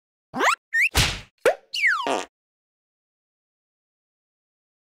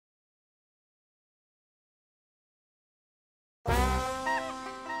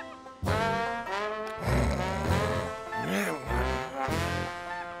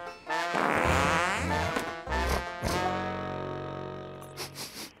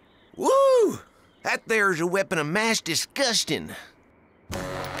That there's a weapon of mass disgusting.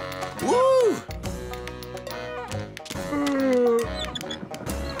 Woo!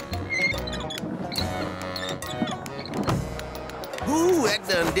 Ooh, that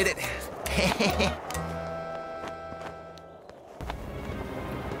done did it.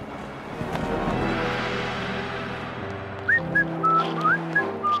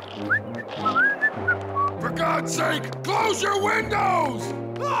 For God's sake, close your windows!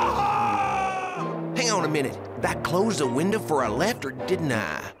 Hang on a minute. Did I close the window before I left, or didn't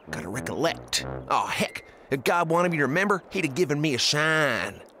I? Gotta recollect. Oh, heck. If God wanted me to remember, he'd have given me a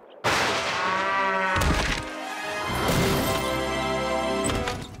sign.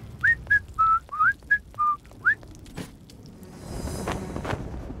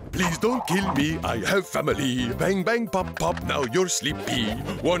 Please don't kill me, I have family. Bang, bang, pop, pop, now you're sleepy.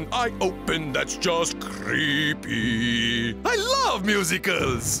 One eye open, that's just creepy. I love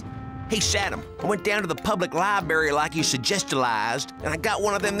musicals! Hey, Saddam, I went down to the public library like you suggestilized, and I got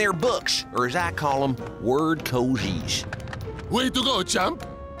one of them there books, or as I call them, word cozies. Way to go, champ.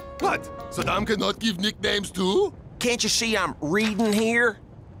 What? Saddam cannot give nicknames too? Can't you see I'm reading here?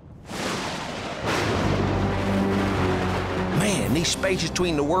 Man, these spaces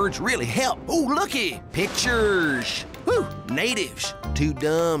between the words really help. Ooh, looky! Pictures! Whew, natives. Too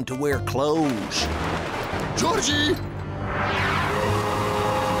dumb to wear clothes. Georgie!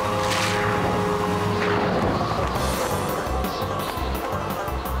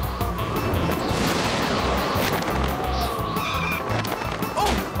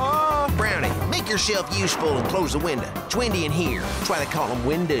 Brownie, make yourself useful and close the window. It's windy in here. That's why they call them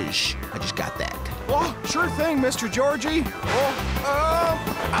windows. I just got that. Oh, sure thing, Mr. Georgie.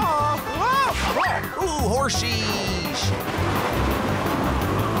 Ooh, horsies!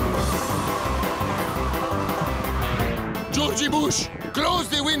 Georgie Bush, close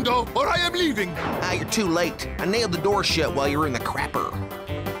the window or I am leaving. Ah, you're too late. I nailed the door shut while you were in the crapper.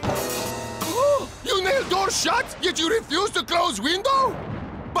 You nailed door shut, yet you refuse to close window?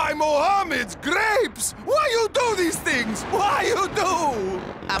 By Mohammed's grapes! Why you do these things? Why you do?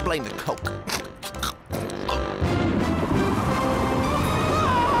 I blame the Coke.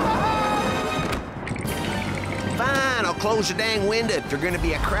 Fine, I'll close the dang window if you're gonna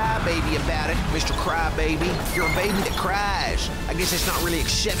be a crybaby about it, Mr. Crybaby. You're a baby that cries. I guess it's not really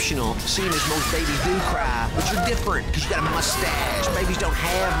exceptional, seeing as most babies do cry, but you're different because you got a mustache. Babies don't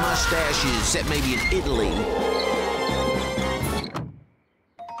have mustaches, except maybe in Italy.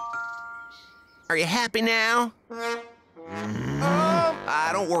 Are you happy now?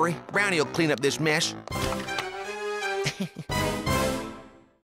 Don't worry. Brownie will clean up this mess.